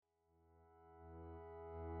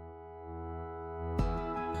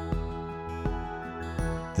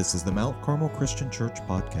This is the Mount Carmel Christian Church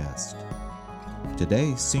podcast.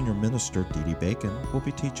 Today, Senior Minister Dee Dee Bacon will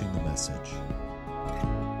be teaching the message.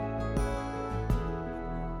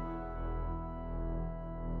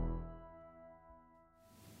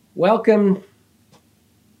 Welcome.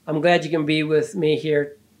 I'm glad you can be with me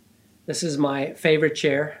here. This is my favorite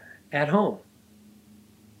chair at home.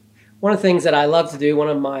 One of the things that I love to do, one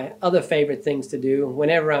of my other favorite things to do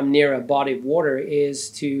whenever I'm near a body of water is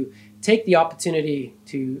to take the opportunity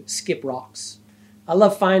to skip rocks. I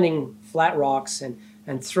love finding flat rocks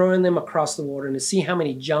and throwing them across the water and to see how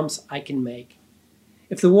many jumps I can make.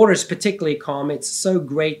 If the water is particularly calm, it's so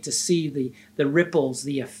great to see the ripples,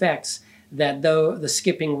 the effects that the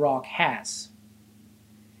skipping rock has.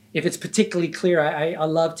 If it's particularly clear, I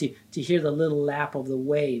love to hear the little lap of the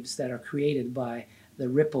waves that are created by the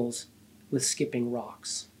ripples with skipping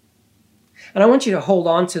rocks. And I want you to hold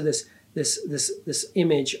on to this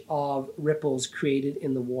image of ripples created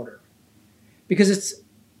in the water, because it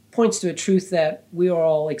points to a truth that we are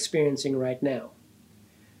all experiencing right now.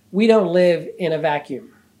 We don't live in a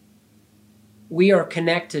vacuum. We are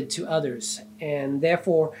connected to others, and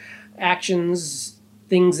therefore actions,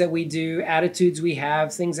 things that we do, attitudes we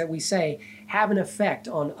have, things that we say have an effect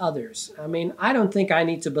on others. I mean, I don't think I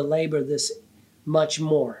need to belabor this much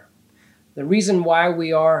more. The reason why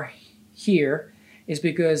we are here is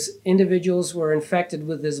because individuals were infected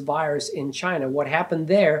with this virus in China. What happened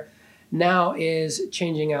there now is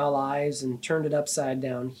changing our lives and turned it upside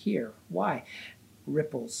down here. Why?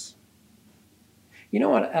 Ripples. You know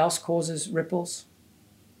what else causes ripples?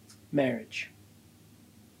 Marriage.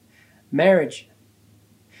 Marriage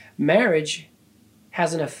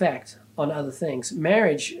has an effect on other things.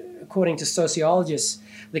 Marriage, according to sociologists,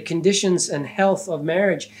 the conditions and health of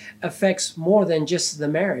marriage affects more than just the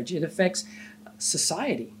marriage. It affects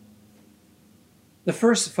society. The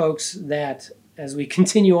first folks that, as we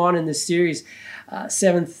continue on in this series,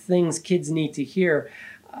 7 things kids need to hear,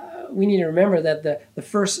 we need to remember that the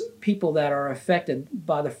first people that are affected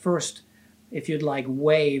by the first, if you'd like,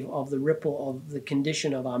 wave of the ripple of the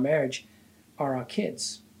condition of our marriage are our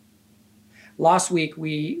kids. Last week,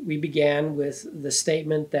 we began with the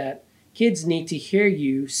statement that kids need to hear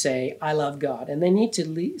you say, "I love God," and they need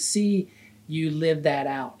to see you live that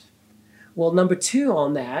out. Well, number 2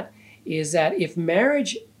 on that is that if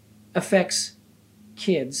marriage affects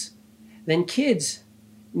kids, then kids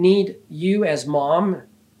need you as mom.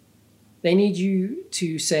 They need you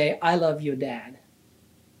to say, "I love your dad."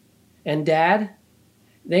 And dad,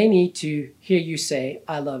 they need to hear you say,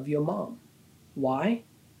 "I love your mom." Why?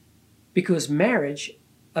 Because marriage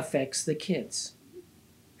affects the kids.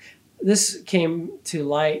 This came to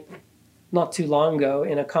light not too long ago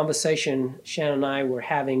in a conversation Shannon and I were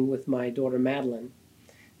having with my daughter Madeline.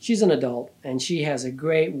 She's an adult, and she has a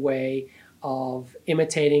great way of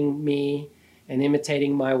imitating me and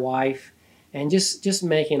imitating my wife and just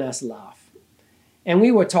making us laugh. And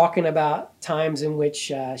we were talking about times in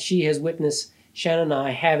which she has witnessed Shannon and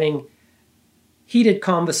I having heated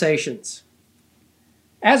conversations.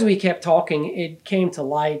 As we kept talking, it came to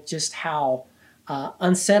light just how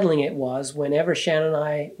unsettling it was whenever Shannon and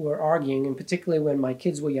I were arguing, and particularly when my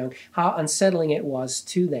kids were young, how unsettling it was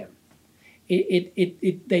to them. They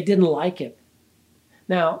didn't like it.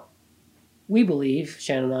 Now, we believe,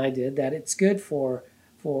 Shannon and I did, that it's good for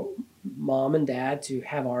mom and dad to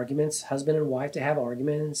have arguments, husband and wife to have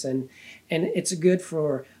arguments, and it's good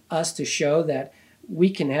for us to show that we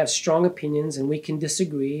can have strong opinions and we can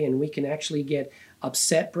disagree and we can actually get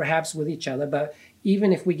upset perhaps with each other. But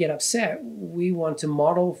even if we get upset, we want to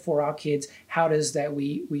model for our kids how it is that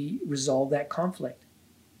we resolve that conflict.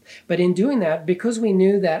 But in doing that, because we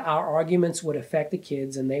knew that our arguments would affect the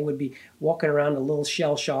kids and they would be walking around a little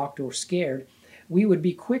shell-shocked or scared, we would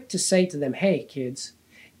be quick to say to them, "Hey kids,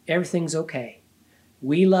 everything's okay.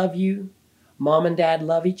 We love you. Mom and dad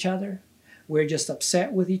love each other. We're just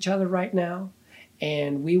upset with each other right now,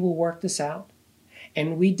 and we will work this out."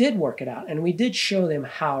 And we did work it out, and we did show them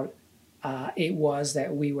how it was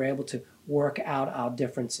that we were able to work out our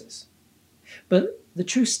differences. But the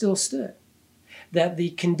truth still stood, that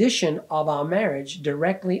the condition of our marriage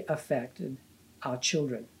directly affected our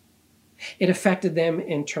children. It affected them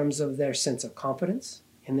in terms of their sense of confidence,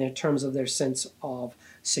 in their terms of their sense of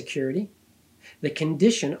security. The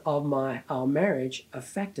condition of our marriage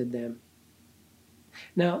affected them.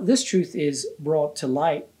 Now, this truth is brought to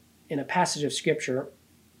light in a passage of Scripture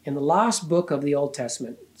in the last book of the Old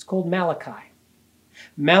Testament. It's called Malachi.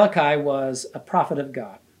 Malachi was a prophet of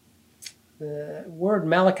God. The word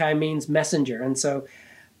Malachi means messenger, and so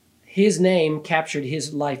his name captured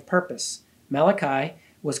his life purpose. Malachi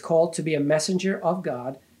was called to be a messenger of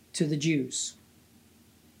God to the Jews.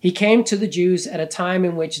 He came to the Jews at a time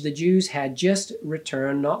in which the Jews had just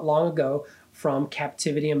returned not long ago from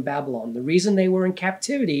captivity in Babylon. The reason they were in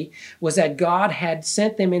captivity was that God had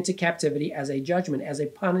sent them into captivity as a judgment, as a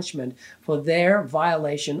punishment for their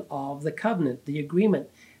violation of the covenant, the agreement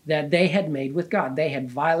that they had made with God. They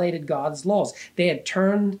had violated God's laws. They had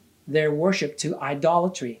turned their worship to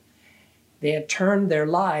idolatry. They had turned their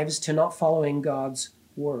lives to not following God's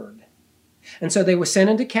word. And so they were sent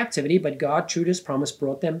into captivity, but God, true to his promise,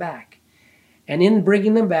 brought them back. And in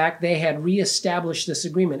bringing them back, they had reestablished this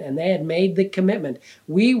agreement, and they had made the commitment: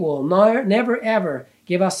 we will never, ever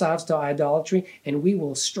give ourselves to idolatry, and we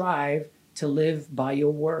will strive to live by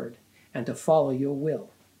your word and to follow your will.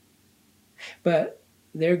 But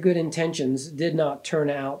their good intentions did not turn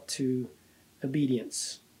out to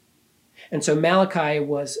obedience. And so Malachi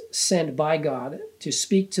was sent by God to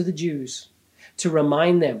speak to the Jews, to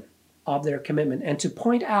remind them of their commitment, and to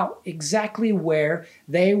point out exactly where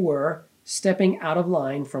they were stepping out of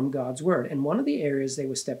line from God's word. And one of the areas they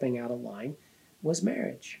were stepping out of line was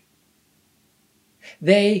marriage.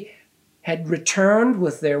 They had returned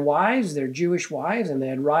with their wives, their Jewish wives, and they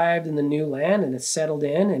had arrived in the new land and had settled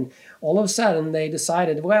in. And all of a sudden they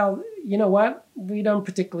decided, well, you know what? We're not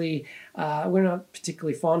particularly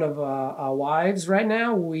fond of our wives right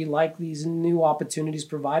now. We like these new opportunities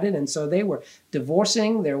provided. And so they were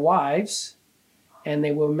divorcing their wives, and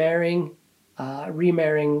they were remarrying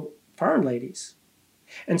foreign ladies.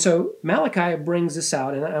 And so Malachi brings this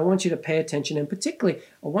out, and I want you to pay attention. And particularly,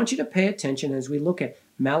 I want you to pay attention as we look at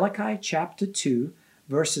Malachi chapter 2,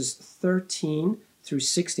 verses 13 through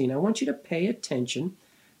 16. I want you to pay attention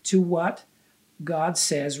to what God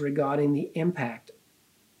says regarding the impact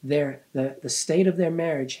the state of their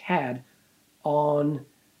marriage had on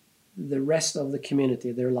the rest of the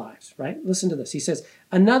community, their lives, right? Listen to this. He says,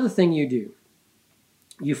 another thing you do,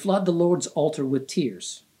 you flood the Lord's altar with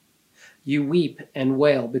tears. You weep and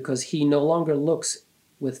wail because he no longer looks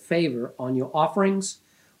with favor on your offerings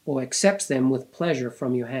or accepts them with pleasure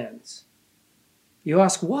from your hands. You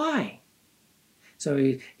ask, why?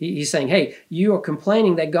 So he's saying, hey, you are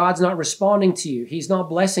complaining that God's not responding to you. He's not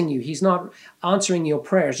blessing you. He's not answering your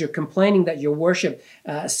prayers. You're complaining that your worship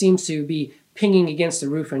seems to be pinging against the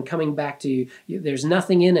roof and coming back to you. There's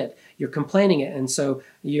nothing in it. You're complaining it. And so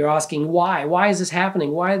you're asking, why? Why is this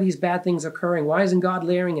happening? Why are these bad things occurring? Why isn't God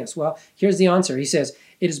hearing us? Well, here's the answer. He says,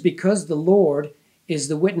 it is because the Lord is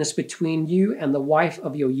the witness between you and the wife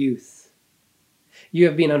of your youth. You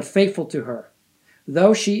have been unfaithful to her.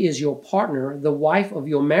 Though she is your partner, the wife of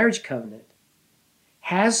your marriage covenant,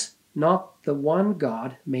 has not the one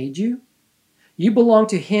God made you? You belong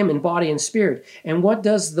to him in body and spirit. And what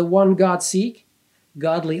does the one God seek?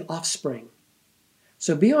 Godly offspring.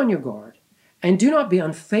 So be on your guard, and do not be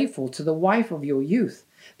unfaithful to the wife of your youth.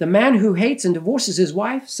 The man who hates and divorces his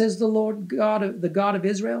wife, says the Lord God, the God of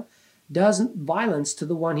Israel, does violence to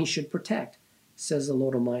the one he should protect, says the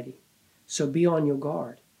Lord Almighty. So be on your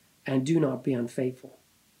guard, and do not be unfaithful.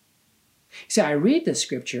 See, I read this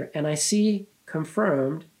scripture, and I see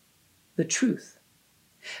confirmed the truth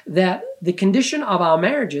that the condition of our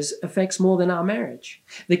marriages affects more than our marriage.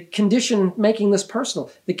 The condition, making this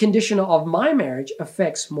personal, the condition of my marriage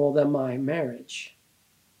affects more than my marriage.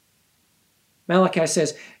 Malachi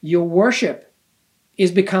says, your worship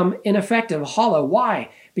is become ineffective, hollow.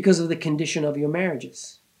 Why? Because of the condition of your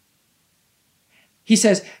marriages. He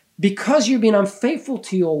says, because you've been unfaithful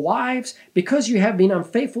to your wives, because you have been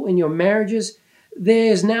unfaithful in your marriages,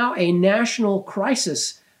 there is now a national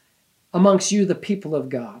crisis amongst you, the people of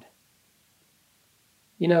God.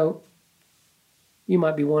 You know, you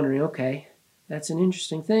might be wondering, okay, that's an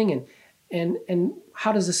interesting thing. And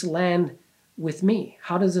how does this land with me?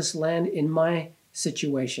 How does this land in my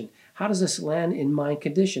situation? How does this land in my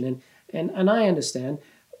condition? And I understand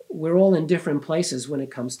we're all in different places when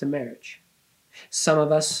it comes to marriage. Some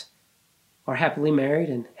of us are happily married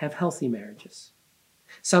and have healthy marriages.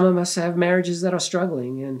 Some of us have marriages that are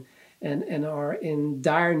struggling and are in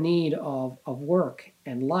dire need of work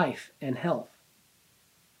and life and health.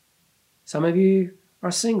 Some of you are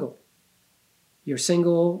single. You're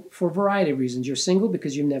single for a variety of reasons. You're single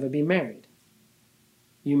because you've never been married.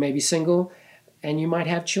 You may be single and you might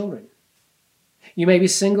have children. You may be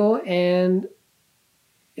single and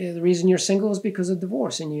the reason you're single is because of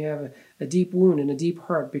divorce and you have a deep wound and a deep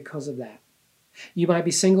hurt because of that. You might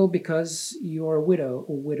be single because you're a widow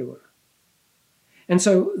or widower. And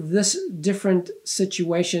so this different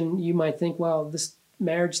situation, you might think, well, this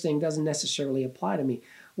marriage thing doesn't necessarily apply to me.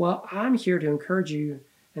 Well, I'm here to encourage you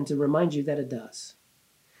and to remind you that it does.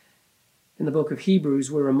 In the book of Hebrews,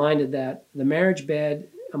 we're reminded that the marriage bed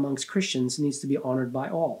amongst Christians needs to be honored by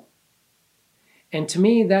all. And to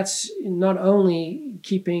me, that's not only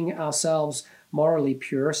keeping ourselves morally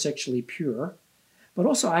pure, sexually pure, but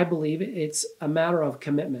also I believe it's a matter of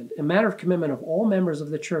commitment of all members of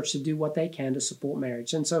the church to do what they can to support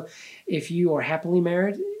marriage. And so if you are happily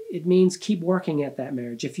married, it means keep working at that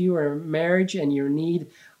marriage. If you are in marriage and you're in need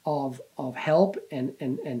of help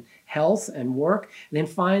and health and work, then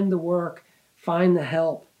find the work, find the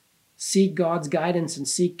help, seek God's guidance and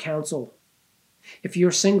seek counsel. If you're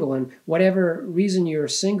single, and whatever reason you're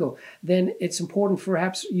single, then it's important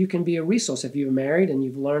perhaps you can be a resource. If you're married and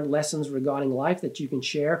you've learned lessons regarding life that you can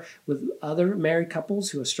share with other married couples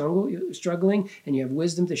who are struggling, and you have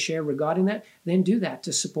wisdom to share regarding that, then do that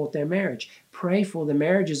to support their marriage. Pray for the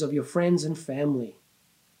marriages of your friends and family.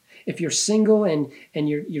 If you're single and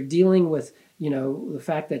you're dealing with the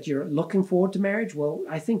fact that you're looking forward to marriage, well,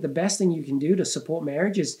 I think the best thing you can do to support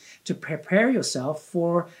marriage is to prepare yourself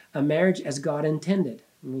for a marriage as God intended.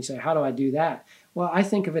 And you say, how do I do that? Well, I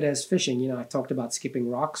think of it as fishing. I talked about skipping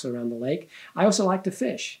rocks around the lake. I also like to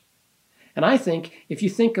fish. And I think if you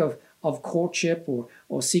think of courtship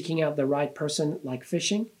or seeking out the right person like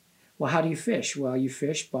fishing, well, how do you fish? Well, you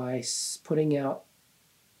fish by putting out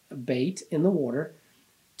a bait in the water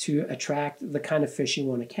to attract the kind of fish you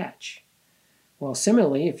want to catch. Well,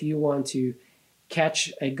 similarly, if you want to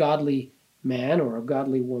catch a godly man or a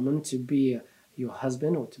godly woman to be your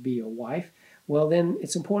husband or to be your wife, well, then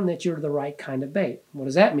it's important that you're the right kind of bait. What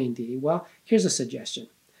does that mean, Dee? Well, here's a suggestion.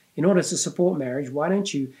 In order to support marriage, why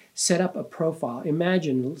don't you set up a profile?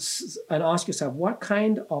 Imagine and ask yourself, what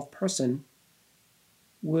kind of person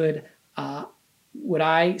would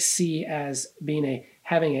I see as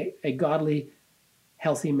having a godly,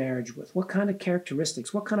 healthy marriage with? What kind of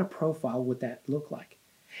characteristics, what kind of profile would that look like?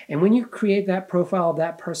 And when you create that profile of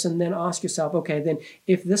that person, then ask yourself, okay, then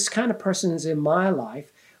if this kind of person is in my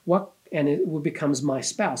life, and it becomes my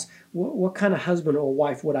spouse, what kind of husband or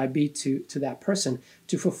wife would I be to that person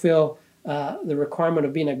to fulfill the requirement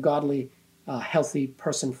of being a godly, healthy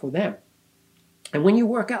person for them? And when you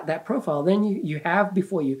work out that profile, then you have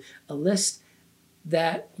before you a list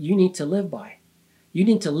that you need to live by. You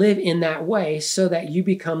need to live in that way so that you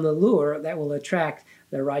become the lure that will attract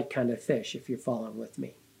the right kind of fish, if you're following with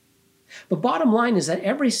me. But bottom line is that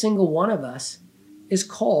every single one of us is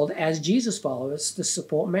called, as Jesus followers, to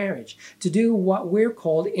support marriage, to do what we're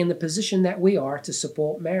called in the position that we are to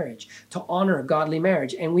support marriage, to honor godly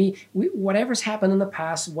marriage. And we whatever's happened in the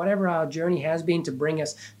past, whatever our journey has been to bring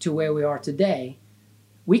us to where we are today,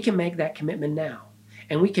 we can make that commitment now.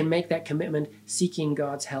 And we can make that commitment seeking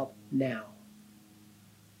God's help now.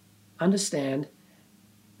 Understand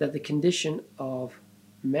that the condition of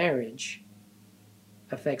marriage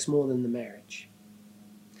affects more than the marriage.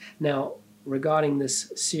 Now, regarding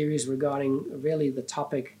this series, regarding really the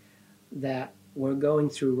topic that we're going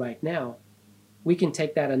through right now, we can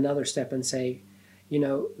take that another step and say,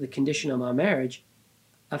 the condition of my marriage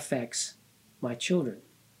affects my children,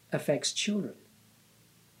 affects children.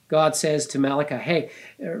 God says to Malachi, hey,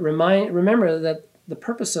 remember that the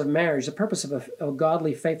purpose of marriage, the purpose of a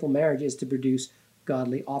godly, faithful marriage is to produce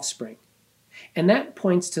godly offspring. And that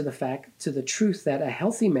points to the truth that a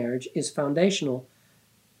healthy marriage is foundational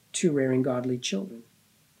to rearing godly children.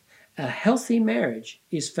 A healthy marriage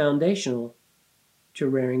is foundational to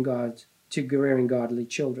rearing godly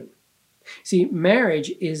children. See,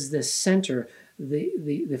 marriage is the center,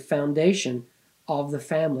 the foundation of the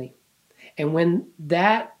family. And when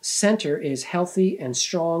that center is healthy and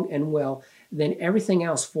strong and well, then everything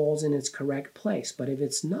else falls in its correct place. But if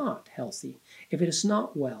it's not healthy, if it is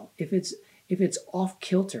not well, if it's off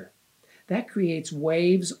kilter, that creates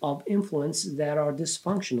waves of influence that are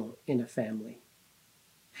dysfunctional in a family.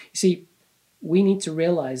 You see, we need to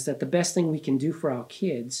realize that the best thing we can do for our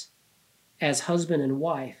kids as husband and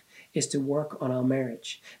wife is to work on our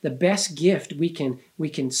marriage. The best gift we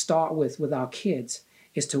can start with our kids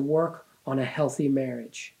is to work on a healthy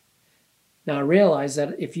marriage. Now, realize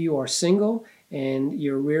that if you are single and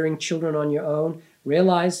you're rearing children on your own,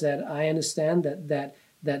 realize that I understand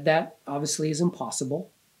that obviously is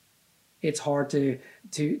impossible. It's hard to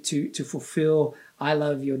fulfill, I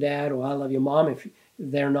love your dad or I love your mom if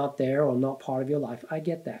they're not there or not part of your life. I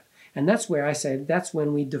get that. And that's where I say that's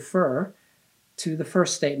when we defer to the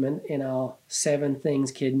first statement in our 7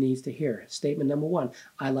 things kid needs to hear. Statement number 1,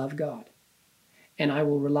 I love God. And I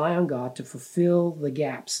will rely on God to fulfill the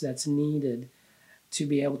gaps that's needed to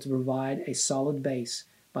be able to provide a solid base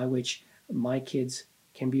by which my kids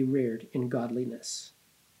can be reared in godliness.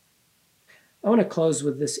 I want to close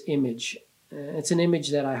with this image. It's an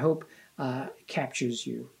image that I hope captures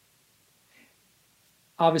you.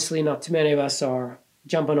 Obviously, not too many of us are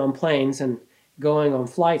jumping on planes and going on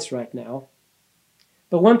flights right now.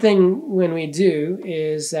 But one thing when we do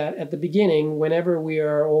is that at the beginning, whenever we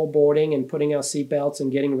are all boarding and putting our seatbelts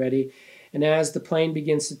and getting ready, and as the plane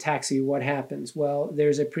begins to taxi, what happens? Well,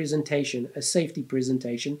 there's a presentation, a safety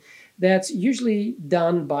presentation, that's usually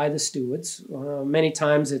done by the stewards. Many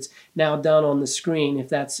times it's now done on the screen if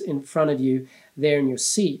that's in front of you there in your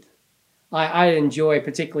seat. I enjoy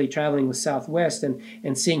particularly traveling with Southwest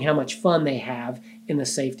and seeing how much fun they have in the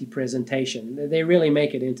safety presentation. They really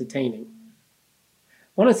make it entertaining.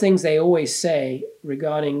 One of the things they always say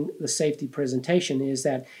regarding the safety presentation is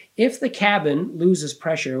that if the cabin loses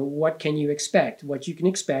pressure, what can you expect? What you can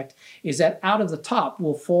expect is that out of the top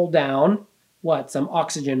will fall down, some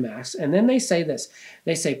oxygen masks. And then they say this.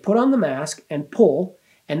 They say, put on the mask and pull,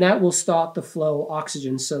 and that will start the flow of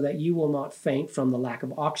oxygen so that you will not faint from the lack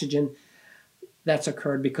of oxygen that's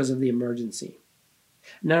occurred because of the emergency.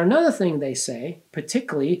 Now, another thing they say,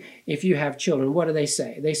 particularly if you have children, what do they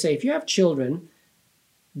say? They say if you have children,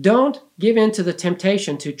 don't give in to the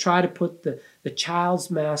temptation to try to put the child's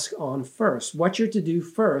mask on first. What you're to do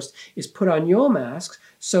first is put on your mask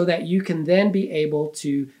so that you can then be able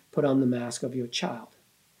to put on the mask of your child.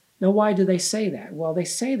 Now, why do they say that? Well, they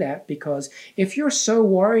say that because if you're so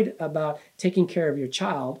worried about taking care of your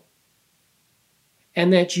child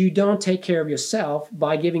and that you don't take care of yourself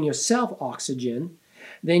by giving yourself oxygen,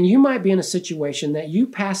 then you might be in a situation that you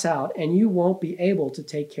pass out and you won't be able to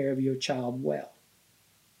take care of your child well.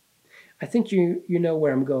 I think you know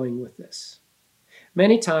where I'm going with this.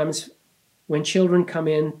 Many times when children come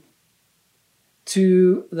in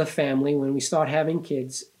to the family, when we start having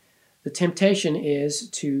kids, the temptation is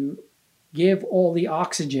to give all the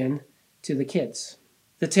oxygen to the kids.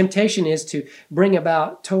 The temptation is to bring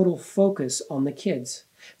about total focus on the kids.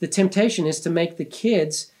 The temptation is to make the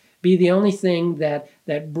kids be the only thing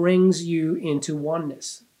that brings you into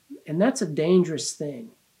oneness. And that's a dangerous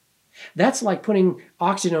thing. That's like putting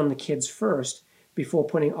oxygen on the kids first before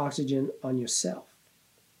putting oxygen on yourself.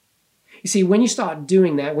 You see, when you start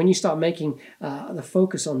doing that, when you start making the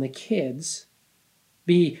focus on the kids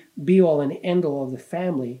be all and end all of the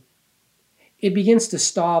family, it begins to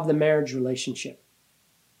starve the marriage relationship.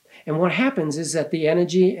 And what happens is that the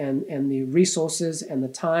energy and the resources and the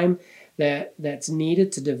time that's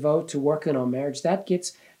needed to devote to working on marriage, that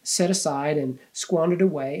gets set aside and squandered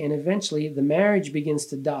away, and eventually the marriage begins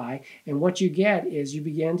to die. And what you get is you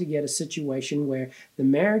begin to get a situation where the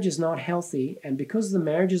marriage is not healthy, and because the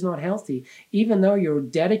marriage is not healthy, even though you're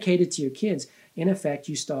dedicated to your kids, in effect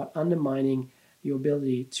you start undermining your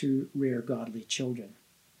ability to rear godly children.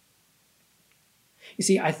 You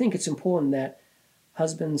see, I think it's important that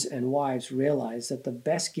husbands and wives realize that the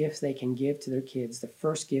best gift they can give to their kids, the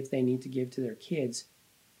first gift they need to give to their kids,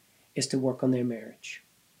 is to work on their marriage.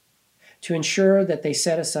 To ensure that they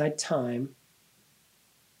set aside time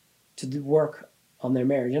to work on their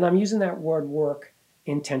marriage. And I'm using that word work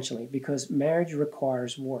intentionally because marriage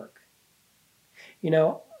requires work. You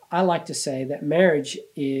know, I like to say that marriage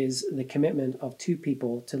is the commitment of two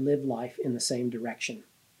people to live life in the same direction.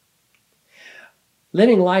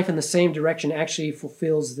 Living life in the same direction actually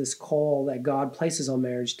fulfills this call that God places on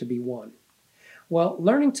marriage to be one. Well,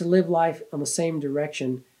 learning to live life on the same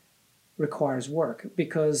direction requires work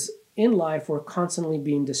because in life we're constantly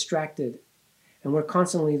being distracted and we're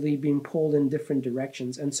constantly being pulled in different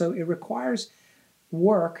directions. And so it requires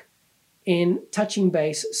work in touching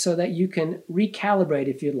base so that you can recalibrate,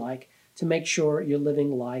 if you'd like, to make sure you're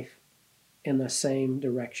living life in the same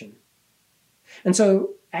direction. And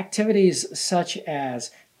so activities such as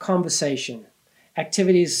conversation,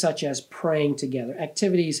 activities such as praying together,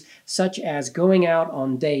 activities such as going out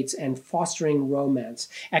on dates and fostering romance,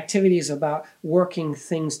 activities about working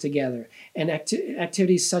things together, and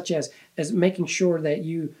activities such as making sure that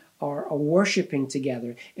you are worshiping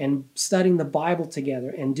together and studying the Bible together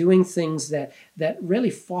and doing things that really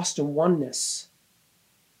foster oneness,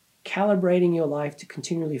 calibrating your life to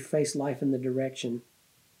continually face life in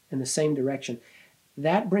the same direction.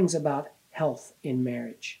 That brings about health in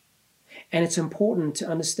marriage. And it's important to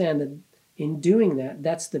understand that in doing that,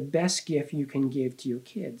 that's the best gift you can give to your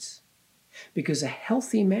kids. Because a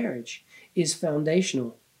healthy marriage is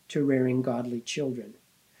foundational to rearing godly children.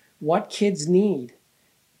 What kids need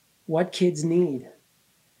in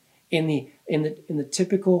the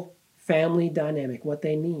typical family dynamic, what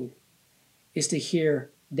they need is to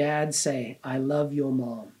hear dad say, "I love your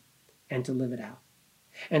mom," and to live it out.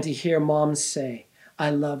 And to hear mom say, "I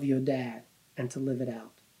love your dad," and to live it out.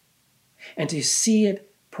 And to see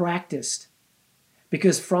it practiced,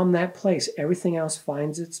 because from that place, everything else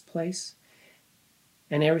finds its place,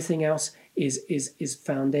 and everything else is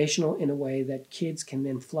foundational in a way that kids can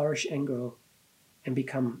then flourish and grow and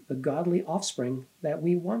become the godly offspring that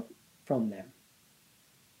we want from them.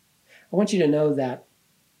 I want you to know that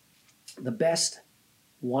the best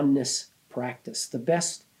oneness practice, the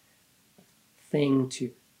best thing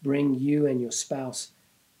to bring you and your spouse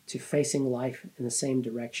to facing life in the same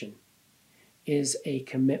direction is a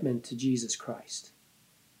commitment to Jesus Christ,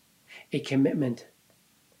 a commitment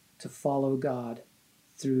to follow God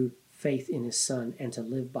through faith in His Son and to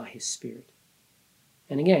live by His Spirit.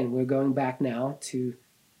 And again, we're going back now to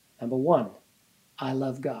number one, I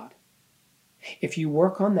love God. If you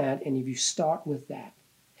work on that and if you start with that,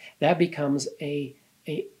 that becomes a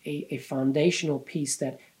foundational piece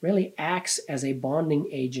that really acts as a bonding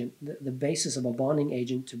agent, the basis of a bonding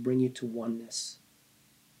agent to bring you to oneness.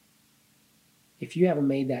 If you haven't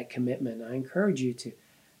made that commitment, I encourage you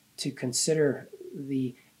to consider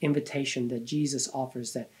the invitation that Jesus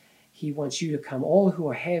offers, that He wants you to come, all who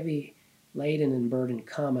are heavy laden and burdened,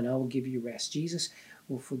 come and I will give you rest. Jesus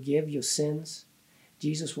will forgive your sins.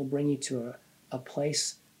 Jesus will bring you to a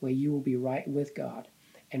place where you will be right with God.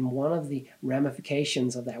 And one of the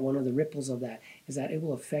ramifications of that, one of the ripples of that, is that it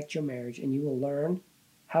will affect your marriage, and you will learn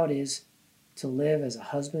how it is to live as a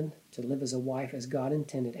husband, to live as a wife, as God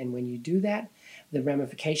intended. And when you do that, the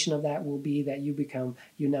ramification of that will be that you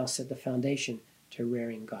now set the foundation to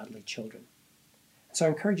rearing godly children. So I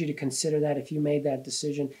encourage you to consider that. If you made that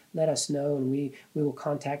decision, let us know, and we will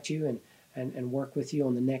contact you and work with you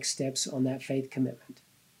on the next steps on that faith commitment.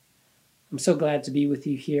 I'm so glad to be with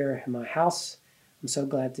you here in my house. I'm so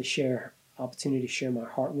glad to share opportunity to share my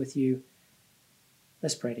heart with you.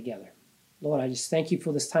 Let's pray together. Lord, I just thank you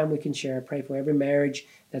for this time we can share. I pray for every marriage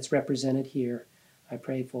that's represented here. I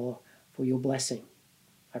pray for your blessing.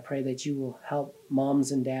 I pray that you will help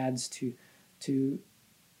moms and dads to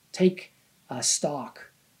take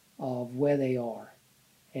stock of where they are,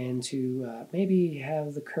 and to maybe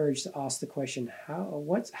have the courage to ask the question,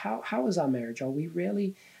 how is our marriage? Are we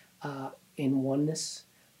really in oneness?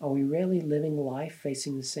 Are we really living life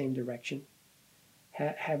facing the same direction?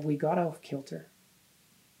 Have we got off kilter?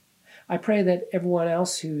 I pray that everyone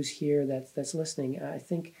else who's here that's listening, I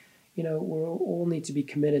think, we all need to be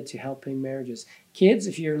committed to helping marriages. Kids,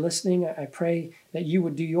 if you're listening, I pray that you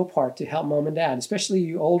would do your part to help mom and dad, especially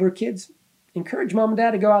you older kids. Encourage mom and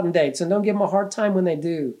dad to go out on dates, and don't give them a hard time when they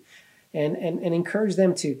do. And encourage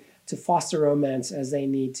them to foster romance as they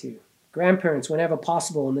need to. Grandparents, whenever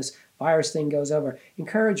possible, and this virus thing goes over,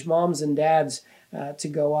 encourage moms and dads to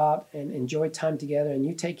go out and enjoy time together, and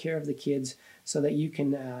you take care of the kids so that you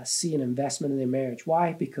can see an investment in their marriage.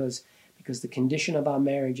 Why? Because the condition of our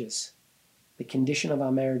marriages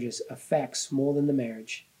affects more than the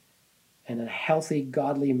marriage. And a healthy,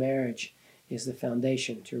 godly marriage is the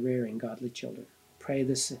foundation to rearing godly children. Pray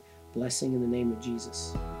this blessing in the name of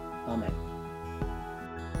Jesus. Amen.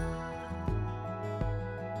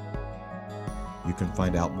 You can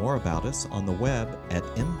find out more about us on the web at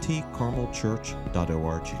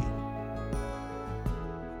mtcarmelchurch.org.